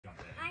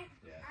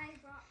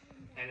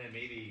And then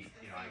maybe,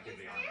 you know, I could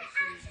be on the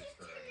street just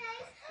for any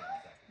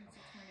questions that can come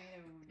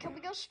up. Can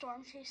we go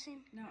storm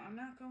chasing? No, I'm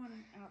not going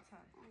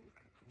outside.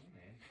 Cool,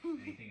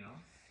 man. Anything else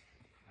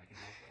I can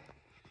help with?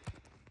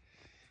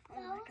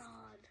 Oh my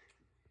god.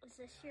 Is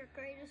this your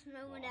greatest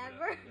moment Well,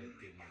 ever? I'm gonna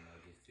give my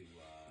nudges to,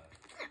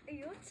 Are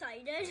you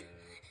excited?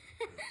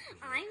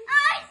 I'm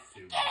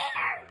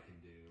scared.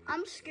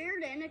 I'm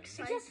scared and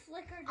excited. It just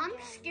flickered I'm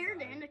again.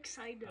 scared and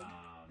excited. Go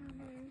But,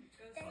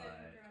 sit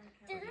over on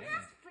the Did couch. it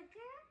not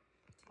flicker?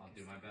 I'll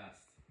do my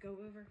best. Go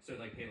over. So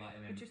like and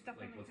then Put your stuff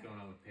on like the what's couch.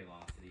 going on with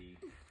Paylocity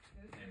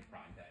and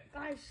Prime Pay?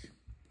 Guys,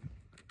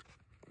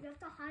 we have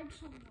to hide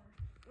somewhere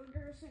where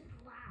there isn't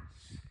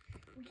glass.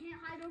 We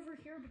can't hide over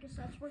here because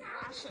that's where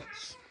glass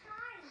is.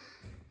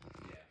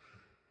 Yeah.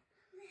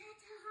 We had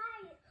to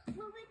hide.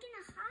 What are we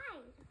gonna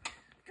hide?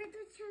 For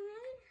the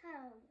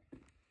tornado.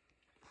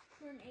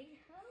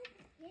 Tornado?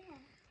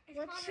 Yeah.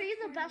 Let's see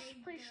the best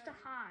place to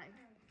hide.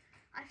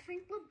 I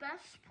think the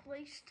best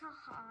place to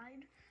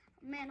hide.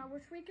 Man, I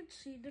wish we could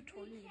see the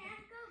tornado. We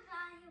can't go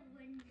by a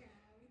window.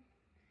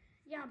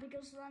 Yeah,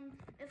 because then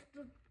if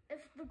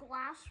the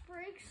glass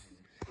breaks,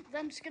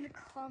 then it's gonna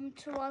come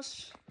to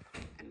us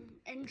and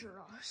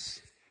injure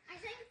us. I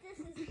think this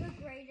is the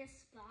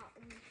greatest spot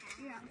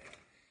we have. Yeah.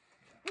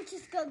 Which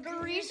is good. The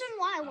reason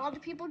why a lot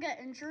of people get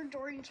injured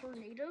during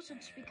tornadoes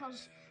is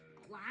because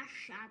glass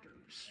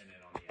shatters. And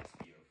then on the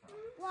SBO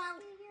front. Well,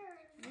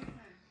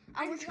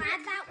 I I'm wish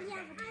glad that we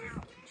have a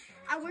couch.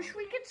 I wish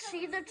we could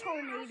see the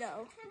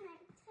tornado.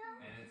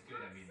 And it's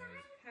good, I mean, those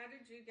How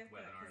did you get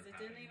that? webinars Because it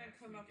happen didn't even next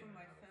come week up and on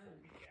my then a full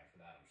phone. week after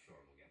that, I'm sure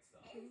we'll get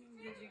stuff.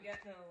 Did you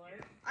get the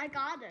alert? I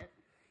got it.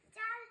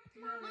 Dad,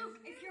 Luke,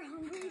 if you're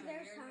hungry,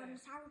 there's some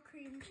sour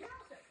cream chips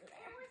over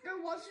there. There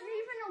wasn't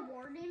even a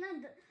warning,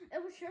 and it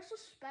was just a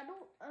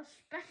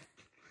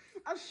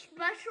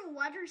special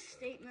weather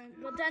statement.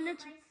 But then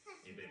it's.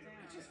 It didn't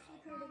really Just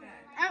help. take her to bed.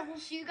 Alright, we'll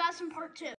see you guys in part 2.